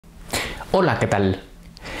Hola, ¿qué tal?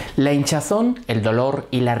 La hinchazón, el dolor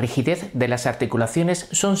y la rigidez de las articulaciones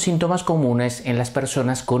son síntomas comunes en las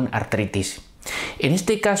personas con artritis. En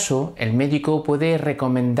este caso, el médico puede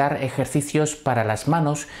recomendar ejercicios para las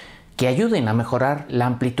manos que ayuden a mejorar la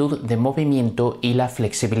amplitud de movimiento y la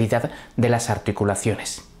flexibilidad de las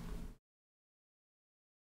articulaciones.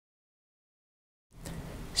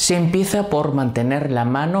 Se empieza por mantener la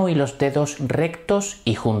mano y los dedos rectos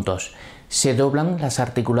y juntos. Se doblan las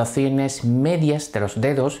articulaciones medias de los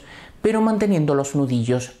dedos, pero manteniendo los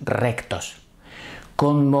nudillos rectos.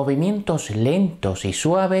 Con movimientos lentos y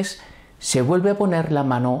suaves, se vuelve a poner la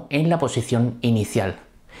mano en la posición inicial.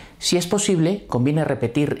 Si es posible, conviene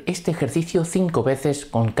repetir este ejercicio 5 veces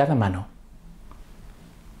con cada mano.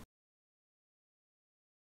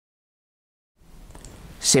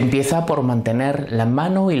 Se empieza por mantener la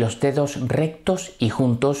mano y los dedos rectos y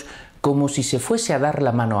juntos como si se fuese a dar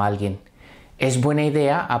la mano a alguien. Es buena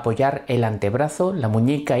idea apoyar el antebrazo, la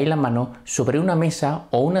muñeca y la mano sobre una mesa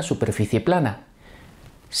o una superficie plana.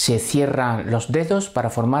 Se cierran los dedos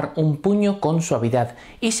para formar un puño con suavidad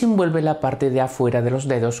y se envuelve la parte de afuera de los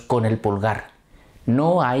dedos con el pulgar.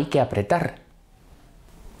 No hay que apretar.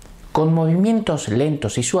 Con movimientos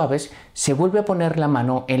lentos y suaves se vuelve a poner la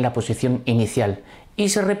mano en la posición inicial y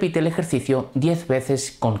se repite el ejercicio 10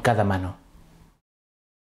 veces con cada mano.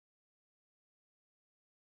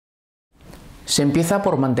 Se empieza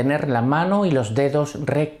por mantener la mano y los dedos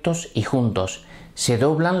rectos y juntos. Se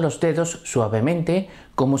doblan los dedos suavemente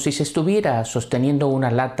como si se estuviera sosteniendo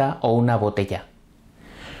una lata o una botella.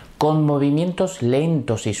 Con movimientos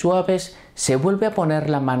lentos y suaves se vuelve a poner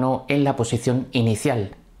la mano en la posición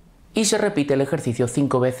inicial y se repite el ejercicio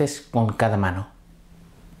 5 veces con cada mano.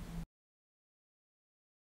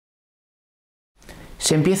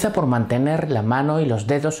 Se empieza por mantener la mano y los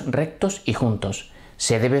dedos rectos y juntos.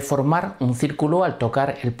 Se debe formar un círculo al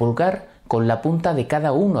tocar el pulgar con la punta de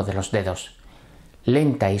cada uno de los dedos.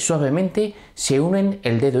 Lenta y suavemente se unen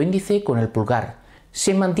el dedo índice con el pulgar.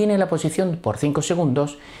 Se mantiene la posición por 5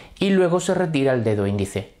 segundos y luego se retira el dedo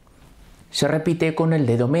índice. Se repite con el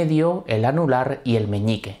dedo medio, el anular y el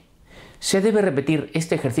meñique. Se debe repetir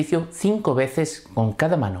este ejercicio 5 veces con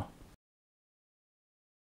cada mano.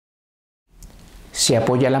 Se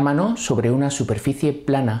apoya la mano sobre una superficie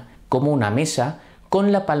plana como una mesa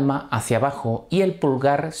con la palma hacia abajo y el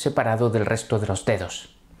pulgar separado del resto de los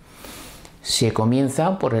dedos. Se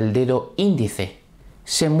comienza por el dedo índice,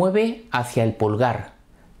 se mueve hacia el pulgar,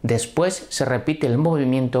 después se repite el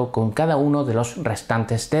movimiento con cada uno de los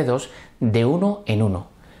restantes dedos de uno en uno.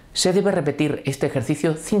 Se debe repetir este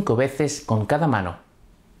ejercicio 5 veces con cada mano.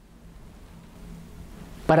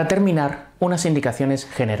 Para terminar, unas indicaciones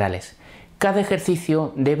generales. Cada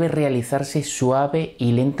ejercicio debe realizarse suave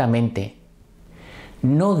y lentamente.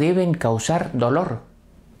 No deben causar dolor.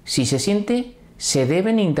 Si se siente, se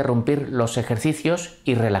deben interrumpir los ejercicios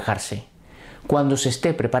y relajarse. Cuando se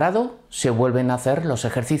esté preparado, se vuelven a hacer los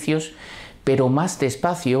ejercicios, pero más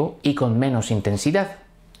despacio y con menos intensidad.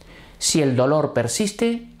 Si el dolor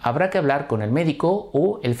persiste, habrá que hablar con el médico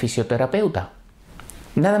o el fisioterapeuta.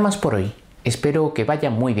 Nada más por hoy. Espero que vaya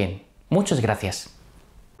muy bien. Muchas gracias.